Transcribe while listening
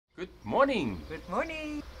Good morning! Good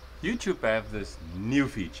morning! YouTube have this new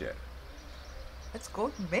feature It's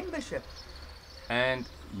called membership. and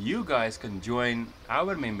you guys can join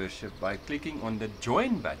our membership by clicking on the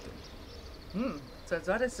join button. So it's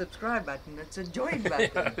not a subscribe button, it's a join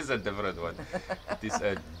button. Yeah, it's a different one. It is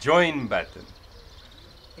a join button.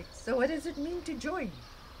 So what does it mean to join?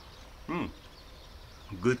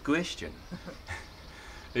 Good question.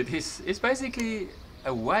 It's basically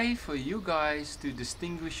a way for you guys to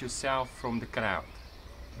distinguish yourself from the crowd.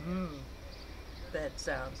 That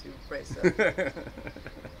sounds impressive.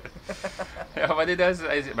 Yeah, what it does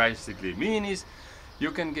basically mean is you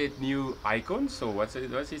can get new icons. So what's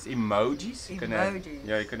this? Emojis. You can have, Emojis.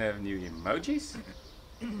 yeah, you can have new emojis.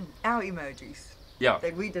 Our emojis Yeah.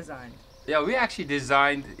 that we designed. Yeah, we actually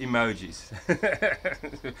designed emojis.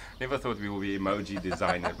 Never thought we would be emoji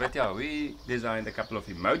designer, but yeah, we designed a couple of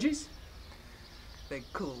emojis. They're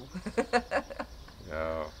cool.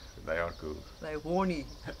 Yeah, they are cool. They're horny.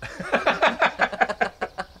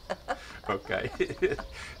 Okay.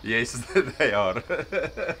 Yes, they are.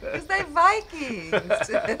 Because they're Vikings.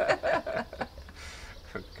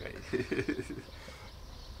 Okay.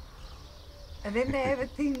 And then they have a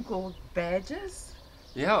thing called badges.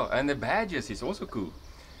 Yeah, and the badges is also cool.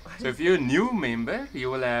 So if you're a new member, you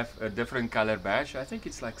will have a different color badge. I think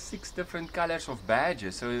it's like 6 different colors of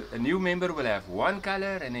badges. So a new member will have one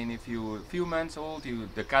color, and then if you're a few months old,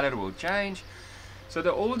 the color will change. So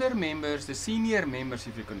the older members, the senior members,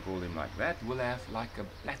 if you can call them like that, will have like a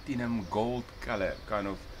platinum gold color kind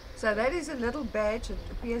of. So that is a little badge that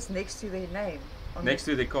appears next to their name. Next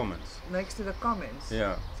to the comments. Next to the comments.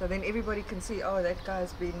 Yeah. So then everybody can see, oh, that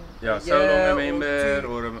guy's been Yeah, so long a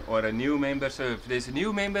member or a new member. So if there's a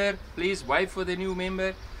new member, please wait for the new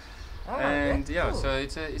member. Oh, And that's yeah, cool. so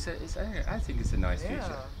I think it's a nice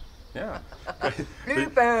feature. Yeah.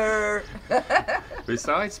 Blooper!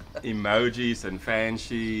 Besides emojis and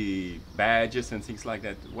fancy badges and things like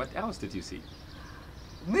that, what else did you see?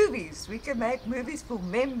 Movies. We can make movies for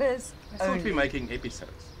members I thought only. we're making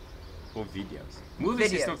episodes or videos.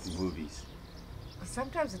 Movies is not Videos. movies.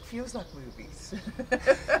 Sometimes it feels like movies.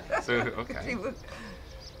 So, okay.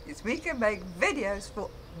 Yes, we can make videos for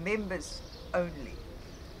members only.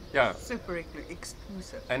 Yeah. Super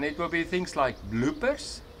exclusive. And it will be things like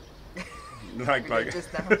bloopers. like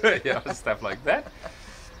just now. yeah, stuff like that.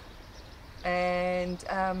 And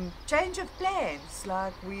change of plans,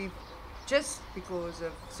 like we've just because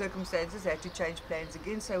of circumstances had to change plans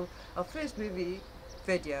again. So our first movie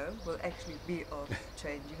video will actually be of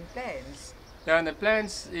changing plans. Yeah, and the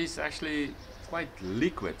plans is actually quite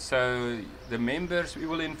liquid. So the members, we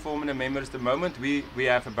will inform the members the moment we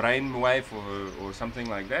have a brainwave or something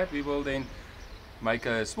like that. We will then make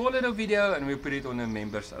a small little video and we put it on a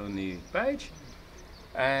members only page.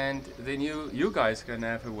 And then you guys can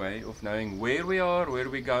have a way of knowing where we are, where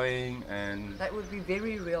we're going, and That would be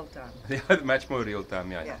very real time. yeah, much more real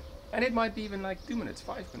time, yeah. Yeah. And it might be even like 2 minutes,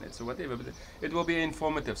 5 minutes or whatever, but it will be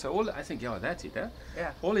informative. So I think, yeah, that's it, huh?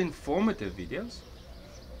 Yeah. All informative videos.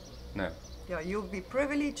 No, Yeah, you'll be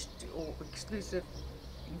privileged or exclusive,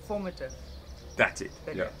 informative that's it.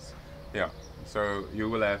 Yeah. videos. Yeah. So you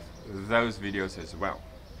will have those videos as well.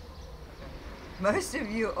 Most of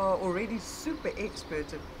you are already super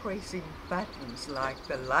experts at pressing buttons like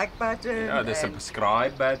the like button, Yeah, the and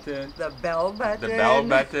subscribe button, the bell button. the bell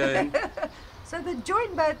button. So the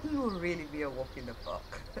join button will really be a walk in the park.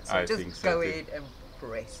 So I just think so go too. ahead and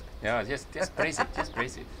press it. Yeah, just press it, just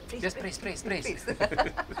press it. Just press. Press.